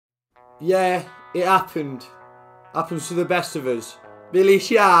Yeah, it happened. Happens to the best of us. Billy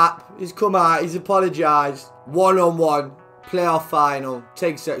Sharp, he's come out, he's apologised. One-on-one, playoff final,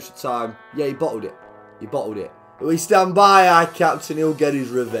 takes extra time. Yeah, he bottled it. He bottled it. But we stand by our captain, he'll get his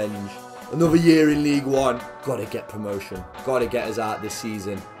revenge. Another year in League One. Gotta get promotion. Gotta get us out this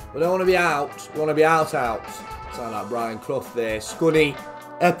season. We don't want to be out. We want to be out. Sound like Brian Clough there. Scunny,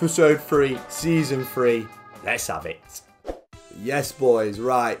 episode 3, season 3. Let's have it. Yes, boys.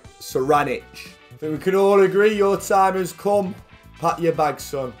 Right. Soranic. I think we can all agree your time has come. Pack your bags,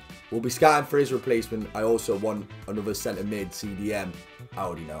 son. We'll be scouting for his replacement. I also want another centre mid, CDM. I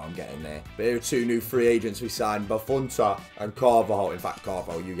already know I'm getting there. But here are 2 new free agents we signed. Bafunta and Carvajal. In fact,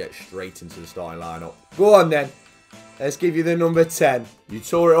 Carvajal, you get straight into the starting lineup. Go on, then. Let's give you the number 10. You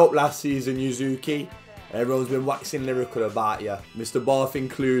tore it up last season, Yuzuki. Everyone's been waxing lyrical about you. Mr. Barth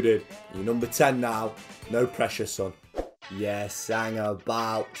included. You're number 10 now. No pressure, son. Yes, sang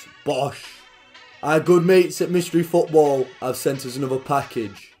about. Bosh. Our good mates at Mystery Football have sent us another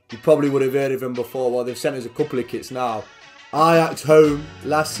package. You probably would have heard of them before. Well, they've sent us a couple of kits now. Ajax home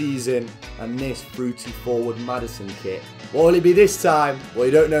last season and this fruity forward Madison kit. What will it be this time? Well,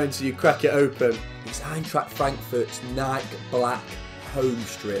 you don't know until you crack it open. It's Eintracht Frankfurt's Nike Black home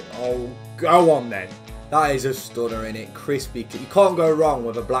strip. Oh, go on then. That is a stunner, innit? Crispy kit. You can't go wrong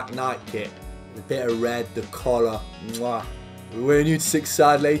with a black Nike kit. A bit of red, the collar. Mwah. We're new to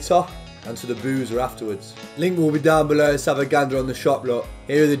 6-side later. And to the boozer afterwards. Link will be down below. Let's have a gander on the shop lot.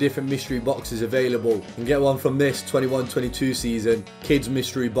 Here are the different mystery boxes available. You can get one from this 21-22 season. Kids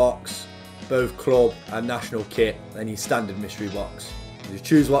mystery box, both club and national kit, and your standard mystery box. You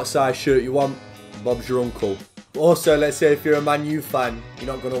choose what size shirt you want. Bob's your uncle. Also, let's say if you're a Man U fan, you're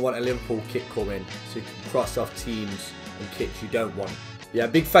not going to want a Liverpool kit coming, so you can cross off teams and kits you don't want. Yeah,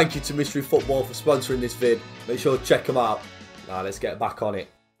 big thank you to Mystery Football for sponsoring this vid. Make sure to check them out. Now let's get back on it.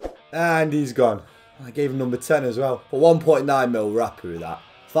 And he's gone. I gave him number 10 as well. For 1.9 mil, we're happy with that.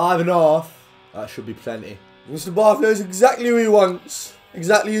 5.5, that should be plenty. Mr. Barth knows exactly who he wants.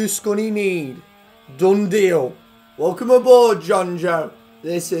 Exactly who Scunny need. Done deal. Welcome aboard, John Joe.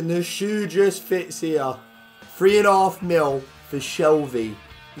 Listen, the shoe just fits here. 3.5 mil for Shelby.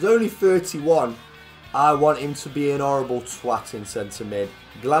 He's only 31. I want him to be an horrible twat in centre mid.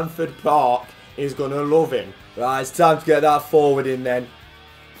 Glanford Park is going to love him. Right, it's time to get that forward in then.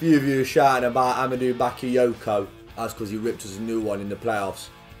 Few of you are shouting about Amadou Bakayoko. That's because he ripped us a new one in the playoffs.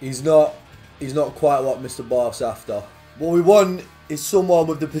 He's not quite what Mr. Barth's after. What we want is someone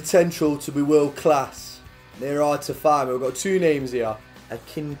with the potential to be world class. They're hard to find. We've got 2 names here.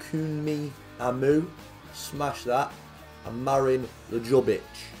 Akinkunmi Amu. Smash that. And Marin Lajovic.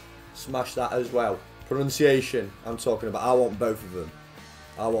 Smash that as well. Pronunciation I'm talking about. I want both of them.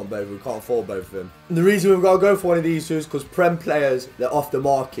 I want both. We can't afford both of them. And the reason we've got to go for one of these two is because Prem players, they're off the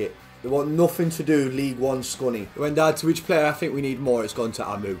market. They want nothing to do with League One Scunny. It went down to which player I think we need more. It's gone to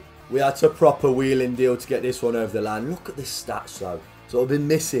Amu. We had to proper wheeling deal to get this one over the line. Look at the stats though. It's all been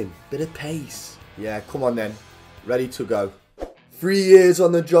missing. Bit of pace. Yeah, come on then. Ready to go. 3 years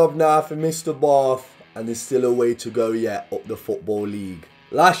on the job now for Mr. Barth. And there's still a way to go yet up the Football League.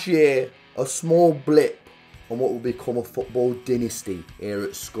 Last year, a small blip on what will become a football dynasty here at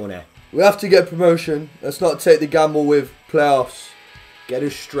Scunny. We have to get promotion. Let's not take the gamble with playoffs. Get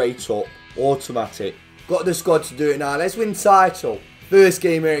us straight up. Automatic. Got the squad to do it now. Let's win title. First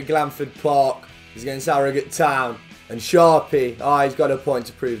game here at Glanford Park is against Harrogate Town. And Sharpie, he's got a point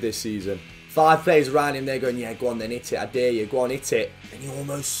to prove this season. 5 players around him, they're going, yeah, go on then, hit it. I dare you, go on, hit it. And he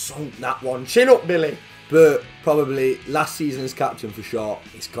almost sunk that one. Chin up, Billy. But probably last season's captain for sure.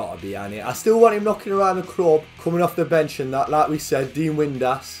 It's got to be on it. I still want him knocking around the club, coming off the bench and that. Like we said, Dean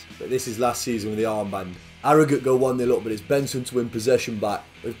Windass. But this is last season with the armband. Harrogate go 1-0 up, but it's Benson to win possession back.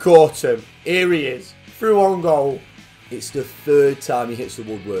 We've caught him. Here he is. Through on goal. It's the 3rd time he hits the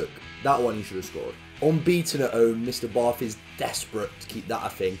woodwork. That one he should have scored. Unbeaten at home, Mr. Barth is desperate to keep that a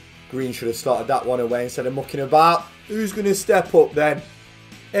thing. Green should have started that one away instead of mucking about. Who's going to step up then?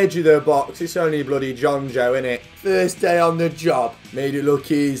 Edge of the box, it's only bloody John Joe, innit? First day on the job. Made it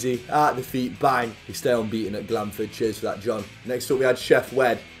look easy. Out the feet, bang. He stay unbeaten at Glanford. Cheers for that, John. Next up we had Chef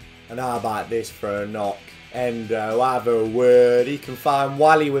Wed. And how about this for a knock? Endo, have a word. He can find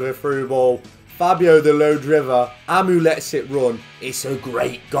Wally with a through ball. Fabio the low driver. Amu lets it run. It's a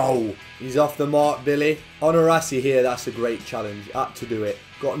great goal. He's off the mark, Billy. Honorassi here, that's a great challenge. Had to do it.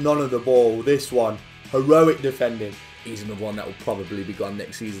 Got none of the ball. This one, heroic defending. He's another one that will probably be gone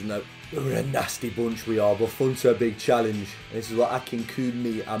next season though. We're a nasty bunch we are, but fun to a big challenge. This is what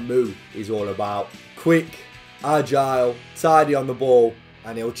Akinkunmi Amu is all about. Quick, agile, tidy on the ball,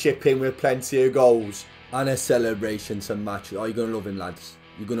 and he'll chip in with plenty of goals. And a celebration to match. Oh, you're going to love him, lads.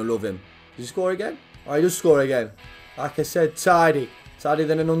 You're going to love him. Does he score again? Oh, he does score again. Like I said, tidy. Tidy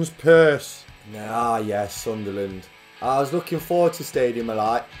than a nun's purse. Ah, yes, Sunderland. I was looking forward to Stadium of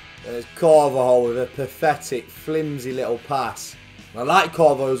Light. There's Carvajal with a pathetic, flimsy little pass. I like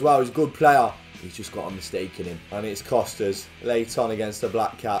Carvajal as well. He's a good player. He's just got a mistake in him. And it's cost us late on against the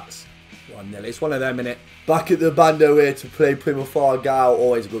Black Cats. 1-0. It's one of them, innit? Back at the Bando here to play Plymouth Argyle.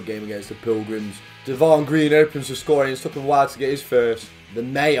 Always a good game against the Pilgrims. Devon Green opens the scoring. It's took him a while to get his first. The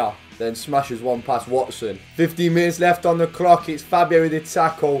Mayor then smashes one past Watson. 15 minutes left on the clock. It's Fabio with the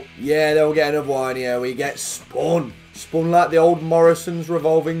tackle. Yeah, they'll get another one here. We get spun. Spun like the old Morrison's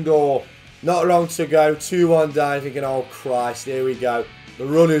revolving door. Not long to go. 2-1 down. Thinking, oh Christ, here we go. The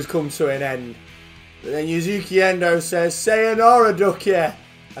run has come to an end. But then Yuzuki Endo says, sayonara, Ducky,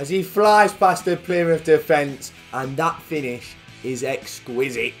 as he flies past the Plymouth defence. And that finish is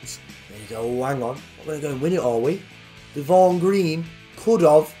exquisite. There you go. Oh, hang on. We're going to go and win it, are we? Devon Green could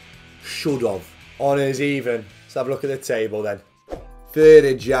have, should have. Honours even. Let's have a look at the table then.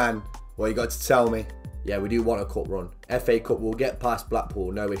 3rd of Jan. What you got to tell me? Yeah, we do want a cup run. FA Cup will get past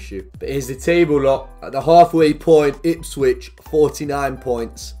Blackpool, no issue. But here's the table, look. At the halfway point, Ipswich, 49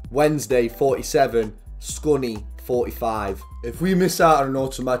 points. Wednesday, 47. Scunny, 45. If we miss out on an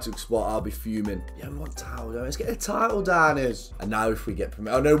automatic spot, I'll be fuming. Yeah, we want title, don't we? Let's get a title, Diners. And now if we get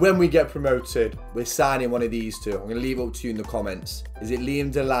promoted, oh no, when we get promoted, we're signing one of these two. I'm going to leave it up to you in the comments. Is it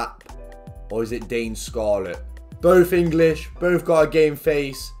Liam Delap or is it Dane Scarlett? Both English, both got a game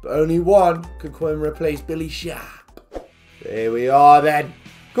face, but only one can come and replace Billy Sharp. There we are then.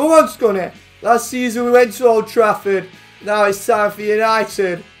 Go on, Scunny. Last season we went to Old Trafford. Now it's time for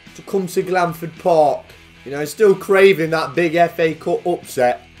United to come to Glanford Park. You know, still craving that big FA Cup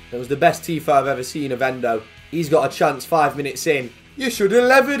upset. It was the best T5 I've ever seen of Endo. He's got a chance 5 minutes in. You should have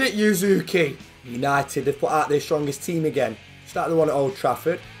levered it, Yuzuki. United have put out their strongest team again. Just like the one at Old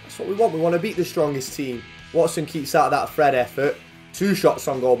Trafford. That's what we want. We want to beat the strongest team. Watson keeps out that Fred effort. 2 shots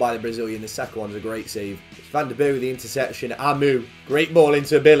on goal by the Brazilian. The second one's a great save. It's Van der Beek with the interception. Amu. Great ball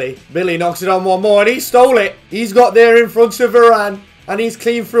into Billy. Billy knocks it on one more and he stole it. He's got there in front of Varane. And he's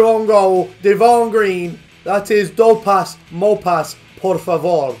clean through on goal. Devon Green. That is Dopas Mopas por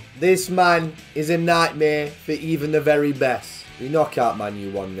favor. This man is a nightmare for even the very best. We knock out Man U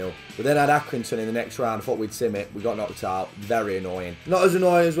 1-0. But then had Accrington in the next round. Thought we'd sim it. We got knocked out. Very annoying. Not as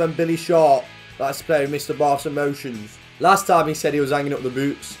annoying as when Billy Sharp, that's player Mr. Bath's emotions. Last time he said he was hanging up the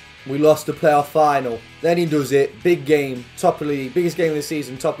boots. We lost the playoff final. Then he does it. Big game. Top of the league. Biggest game of the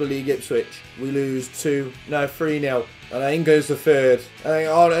season. Top of the league, Ipswich. We lose 3-0. And in goes the third.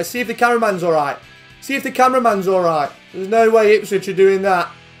 Oh, let's see if the cameraman's alright. See if the cameraman's alright. There's no way Ipswich are doing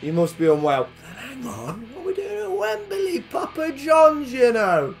that. He must be unwell. Hang on. What are we doing at Wembley? Papa John's, you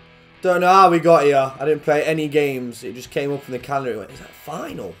know. Don't know how we got here. I didn't play any games. It just came up in the calendar. It went, is that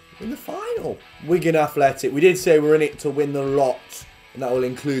final? In the final. Wigan Athletic. We did say we're in it to win the lot. And that will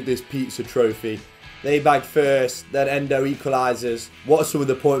include this pizza trophy. They bagged first. Then Endo equalises. Watson with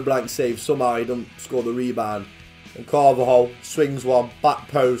the point blank save. Somehow he doesn't score the rebound. And Carvajal swings one. Back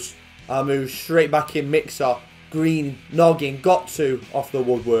post. Amu straight back in. Mixer. Green. Noggin. Got to. Off the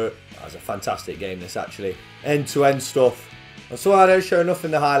woodwork. That was a fantastic game this actually. End-to-end stuff. And so I don't show enough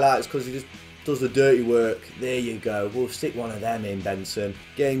in the highlights because he just does the dirty work. There you go. We'll stick one of them in, Benson.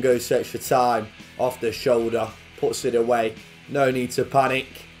 Game goes to extra time. Off the shoulder. Puts it away. No need to panic.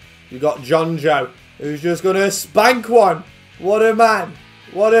 You've got John Joe, who's just going to spank one. What a man.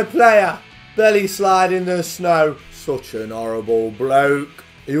 What a player. Belly slide in the snow. Such an horrible bloke.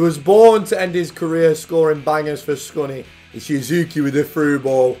 He was born to end his career scoring bangers for Scunny. It's Yuzuki with the through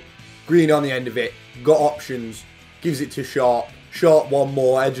ball. Green on the end of it. Got options. Gives it to Sharp. Sharp one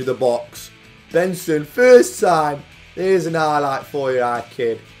more. Edge of the box. Benson, first time. Here's an highlight for you, our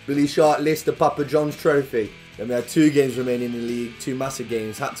kid. Billy Sharp lifts the Papa John's trophy. Then we had 2 games remaining in the league. 2 massive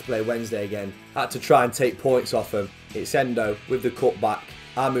games. Had to play Wednesday again. Had to try and take points off him. It's Endo with the cutback.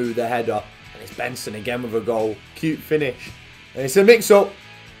 Amu the header. And it's Benson again with a goal. Cute finish. And it's a mix-up.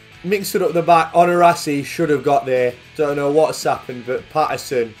 Mixed it up the back. Honorassi should have got there. Don't know what's happened, but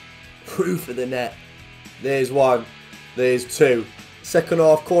Patterson. Proof of the net. There's 1. There's 2. Second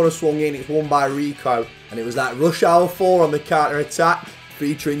half, corner swung in. It's won by Rico. And it was that rush hour 4 on the counter-attack.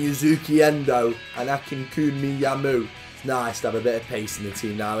 Featuring Yuzuki Endo and Akinkunmi Yamu. It's nice to have a bit of pace in the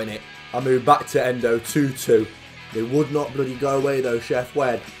team now, innit? I move back to Endo 2-2. They would not bloody go away though, Chef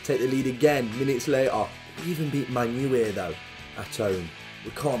Wed. Take the lead again, minutes later. We even beat Man U here though, at home.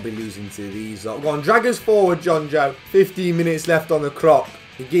 We can't be losing to these. Go on, drag us forward, John Joe. 15 minutes left on the clock.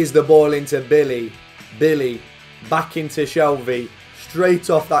 He gives the ball into Billy. Billy, back into Shelby. Straight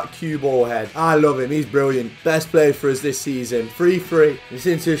off that cue ball head. I love him. He's brilliant. Best player for us this season. 3-3. It's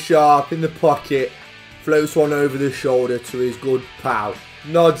into Sharp in the pocket. Floats one over the shoulder to his good pal.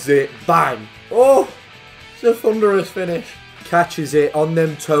 Nods it. Bang. Oh, it's a thunderous finish. Catches it on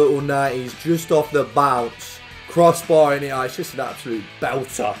them total 90s. Just off the bounce. Crossbar in it. It's just an absolute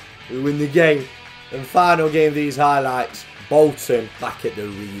belter. We win the game. And final game of these highlights. Bolton back at the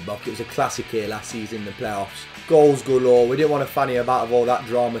Reebok. It was a classic here last season in the playoffs. Goals galore. We didn't want to fanny about of all that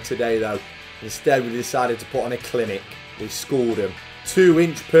drama today though. Instead we decided to put on a clinic. We schooled them.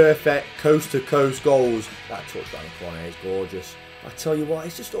 2-inch perfect coast to coast goals. That touch down the corner is gorgeous. I tell you what,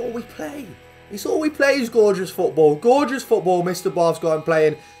 it's just all we play. It's all we play is gorgeous football. Gorgeous football Mr. Bob's got him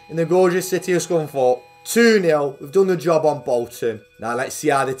playing in the gorgeous city of Scunthorpe. 2-0. We've done the job on Bolton. Now let's see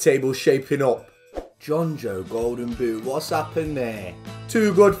how the table's shaping up. John Joe Golden Boot. What's happened there?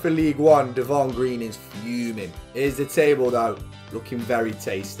 Too good for League One. Devon Green is fuming. Here's the table though. Looking very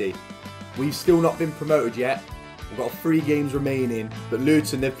tasty. We've still not been promoted yet. We've got 3 games remaining. But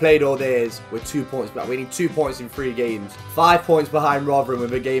Luton, they've played all theirs. We're 2 points back. We need 2 points in 3 games. 5 points behind Rotherham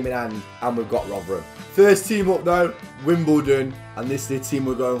with a game in hand. And we've got Rotherham. First team up though, Wimbledon. And this is the team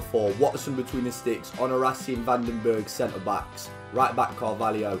we're going for. Watson between the sticks. Honorasi and Vandenberg centre backs. Right back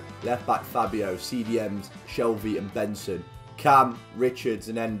Carvalho. Left back Fabio. CDMs Shelvey and Benson. Cam, Richards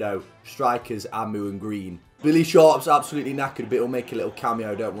and Endo. Strikers Amu and Green. Billy Sharp's absolutely knackered, but he'll make a little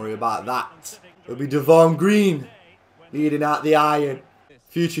cameo. Don't worry about that. It'll be Devon Green leading out the iron.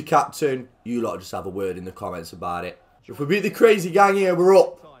 Future captain. You lot just have a word in the comments about it. If we beat the crazy gang here, we're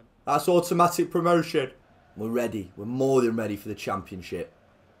up. That's automatic promotion. We're ready. We're more than ready for the championship.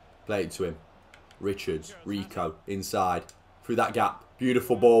 Play it to him. Richards, Rico, inside. Through that gap.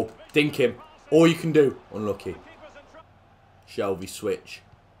 Beautiful ball. Dink him. All you can do. Unlucky. Shelvey switch.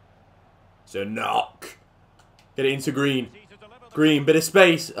 It's a knock. Get it into Green. Green, bit of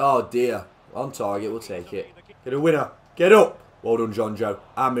space. Oh dear. On target, we'll take it. Get a winner. Get up. Well done, John Joe.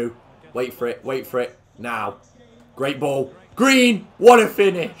 Amu. Wait for it. Wait for it. Now. Great ball. Green. What a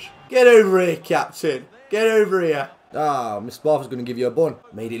finish. Get over here, captain. Get over here. Ah, Miss Bartha's going to give you a bun.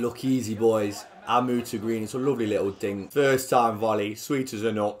 Made it look easy, boys. Amu to Green. It's a lovely little dink. First time volley. Sweet as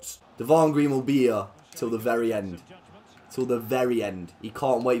a nut. Devon Green will be here till the very end. Till the very end. He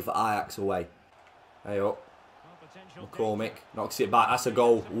can't wait for Ajax away. Hey up. McCormick. Knocks it back. That's a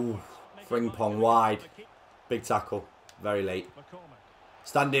goal. Ooh. Frimpong wide. Big tackle. Very late.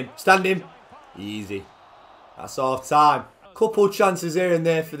 Stand him. Stand him. Easy. That's half time. Couple chances here and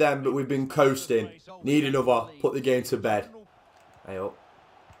there for them, but we've been coasting. Need another. Put the game to bed. Hey up.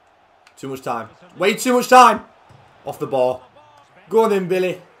 Too much time. Way too much time. Off the ball. Go on then,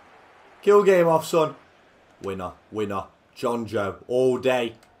 Billy. Kill game off, son. Winner. Winner. John Joe. All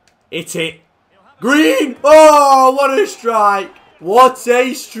day. Hit it. Green. Oh, what a strike. What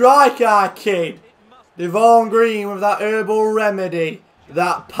a strike, our kid. Devon Green with that herbal remedy.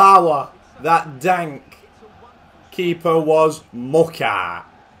 That power. That dank. Keeper was Mucka.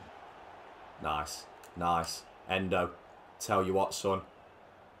 Nice. Nice. Endo. Tell you what, son.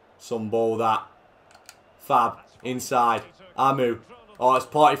 Some ball that. Fab. Inside. Amu. Oh, it's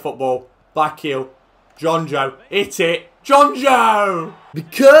party football. Back heel. John Joe. Hit it. John Joe.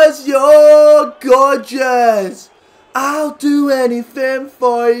 Because you're gorgeous. I'll do anything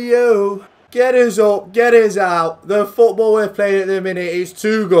for you. Get us up. Get us out. The football we're playing at the minute is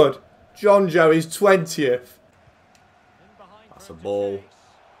too good. John Joe is 20th. That's a ball.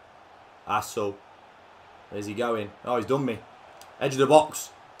 Assel. Where's he going? Oh, he's done me. Edge of the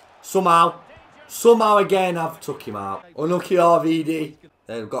box. Somehow again, I've took him out. Unlucky RVD.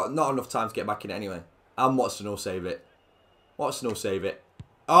 They've got not enough time to get back in it anyway. And Watson will save it. Watson will save it.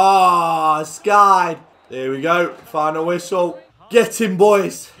 Ah, skied. There we go. Final whistle. Get him,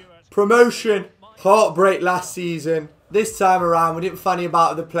 boys. Promotion. Heartbreak last season. This time around, we didn't fanny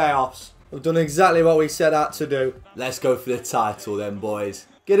about the playoffs. We've done exactly what we set out to do. Let's go for the title then, boys.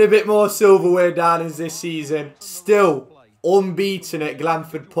 Get a bit more silverware down as this season. Still unbeaten at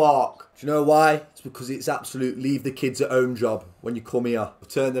Glanford Park. Do you know why? It's because it's absolute leave the kids at home job when you come here. We've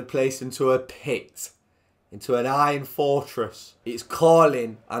turned the place into a pit. Into an iron fortress. It's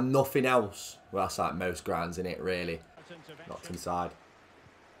calling and nothing else. Well, that's like most grounds in it, really. Knocked inside.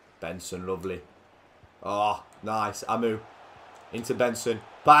 Benson, lovely. Oh, nice. Amu. Into Benson.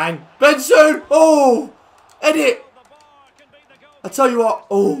 Bang. Benson! Oh! Edit! I tell you what.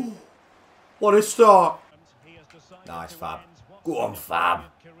 Oh! What a start. Nice, Fab. Go on, Fab.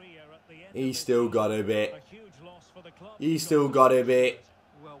 He's still got a bit. He's still got a bit.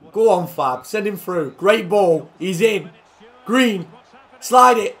 Go on, Fab. Send him through. Great ball. He's in. Green.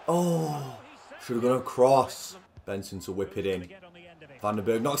 Slide it. Oh. Should have gone across. Benson to whip it in. Van der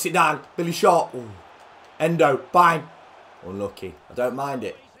Berg knocks it down. Billy Sharp. Ooh. Endo. Bang. Unlucky. I don't mind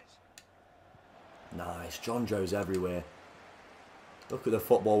it. Nice. John Joe's everywhere. Look at the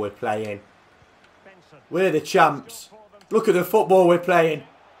football we're playing. We're the champs. Look at the football we're playing.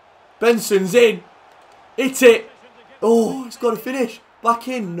 Benson's in. Hit it. Oh, it's got to finish. Back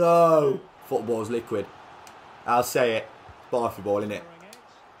in. No. Football's liquid. I'll say it. It's Barfy ball, innit?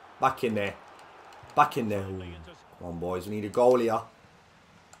 Back in there. Back in there. Ooh. Come on, boys. We need a goal here.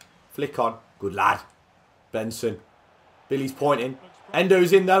 Flick on. Good lad. Benson. Billy's pointing.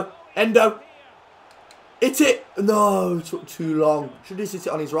 Endo's in, though. Endo. Hit it. No, it took too long. Should have hit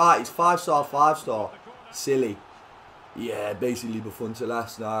it on his right. It's 5-star, 5-star. Silly. Yeah, basically before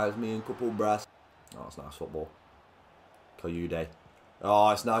last night. It was me and a couple of brass. Oh, it's nice football. Kayude. Oh,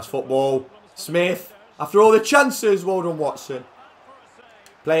 it's nice football. Smith. After all the chances, well done, Watson.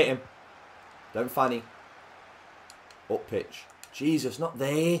 Play at him. Don't fanny. Up pitch. Jesus, not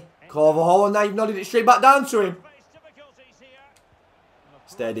there. Carvajal, and now you've nodded it straight back down to him.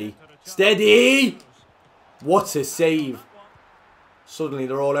 Steady. Steady! What a save. Suddenly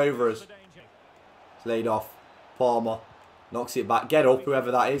they're all over us. It's laid off. Palmer. Knocks it back. Get up,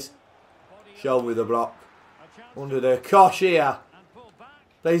 whoever that is. Shell with the block. Under the cosh here.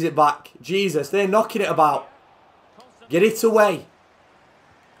 Plays it back. Jesus, they're knocking it about. Get it away.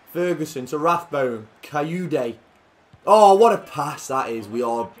 Ferguson to Rathbone. Kayude. Oh, what a pass that is. We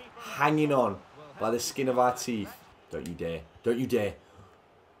are hanging on by the skin of our teeth. Don't you dare. Don't you dare.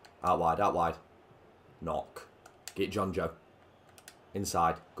 Out wide, out wide. Knock. Get John Joe.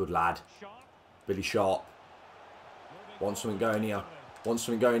 Inside. Good lad. Billy Sharp. Want something going here. Want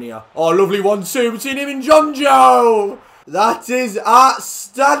something going here. Oh, lovely 1-2 between him and John Joe. That is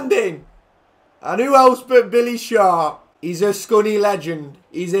outstanding. And who else but Billy Sharp? He's a Scunny legend.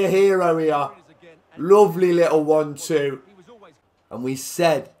 He's a hero here. Lovely little 1-2. And we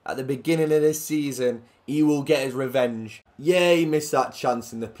said at the beginning of this season, he will get his revenge. Yeah, he missed that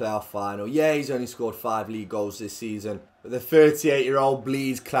chance in the playoff final. Yeah, he's only scored 5 league goals this season. But the 38-year-old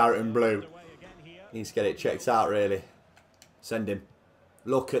bleeds claret and blue. Needs to get it checked out, really. Send him.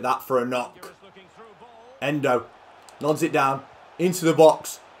 Look at that for a knock. Endo. Nods it down. Into the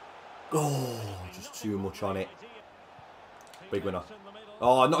box. Oh, just too much on it. Big winner.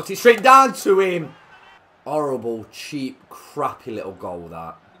 Oh, knocked it straight down to him. Horrible, cheap, crappy little goal,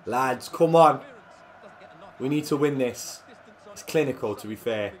 that. Lads, come on. We need to win this. It's clinical, to be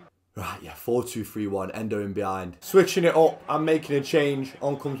fair. Right, yeah, 4-2-3-1. Endo in behind. Switching it up and making a change.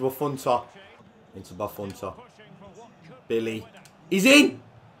 On comes Bafunta. Into Bafunta. Billy. He's in.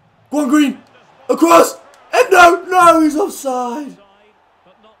 Go on, Green. Across. Endo. No, he's offside.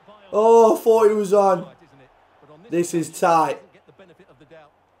 Oh, I thought he was on. This is tight.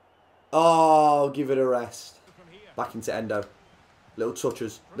 Oh, give it a rest. Back into Endo. Little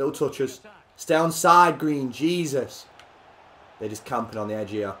touches. Little touches. Stay on side, Green. Jesus. They're just camping on the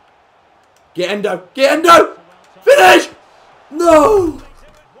edge here. Get Endo. Get Endo. Finish. No.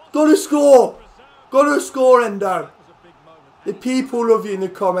 Gotta score. Gotta score, Endo. The people love you in the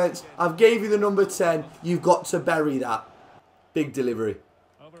comments. I've gave you the number 10. You've got to bury that. Big delivery.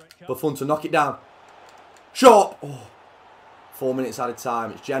 Buffon to knock it down. Shot. Oh. 4 minutes at a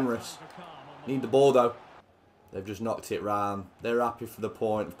time. It's generous. Need the ball, though. They've just knocked it round. They're happy for the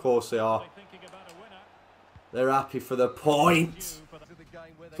point. Of course they are. They're happy for the point.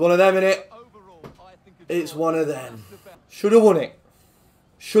 It's one of them, innit? It's one of them. Should have won it.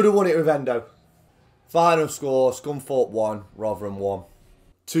 Should have won it with Endo. Final score, Scunthorpe 1, Rotherham 1.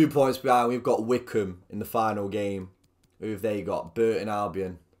 2 points behind, we've got Wickham in the final game. Who have they got? Burton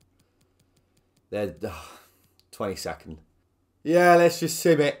Albion. They're 22nd. Yeah, let's just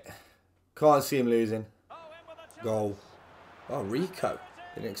sim it. Can't see him losing. Goal. Oh, Rico.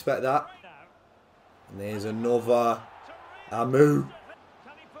 Didn't expect that. And there's another. Amu.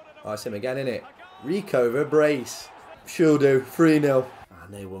 Oh, it's him again, innit? Rico over brace. She'll do. 3-0.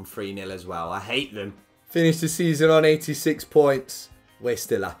 And they won 3-0 as well. I hate them. Finished the season on 86 points. We're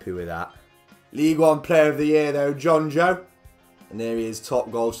still happy with that. League One Player of the Year though, John Joe. And there he is,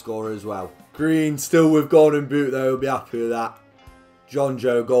 top goal scorer as well. Green still with golden boot though, we'll be happy with that. John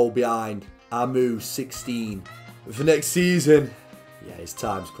Joe goal behind. Amu 16. But for next season, yeah, his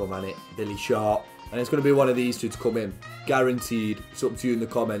time's come, hasn't it? Billy Sharp. And it's going to be one of these two to come in. Guaranteed. It's up to you in the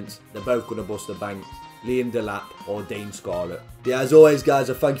comments. They're both going to bust the bank. Liam Delap or Dane Scarlett. Yeah, as always, guys,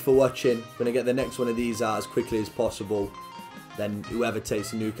 I thank you for watching. Going to get the next one of these out as quickly as possible. Then whoever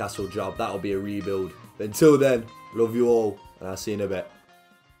takes the Newcastle job, that'll be a rebuild. But until then, love you all, and I'll see you in a bit.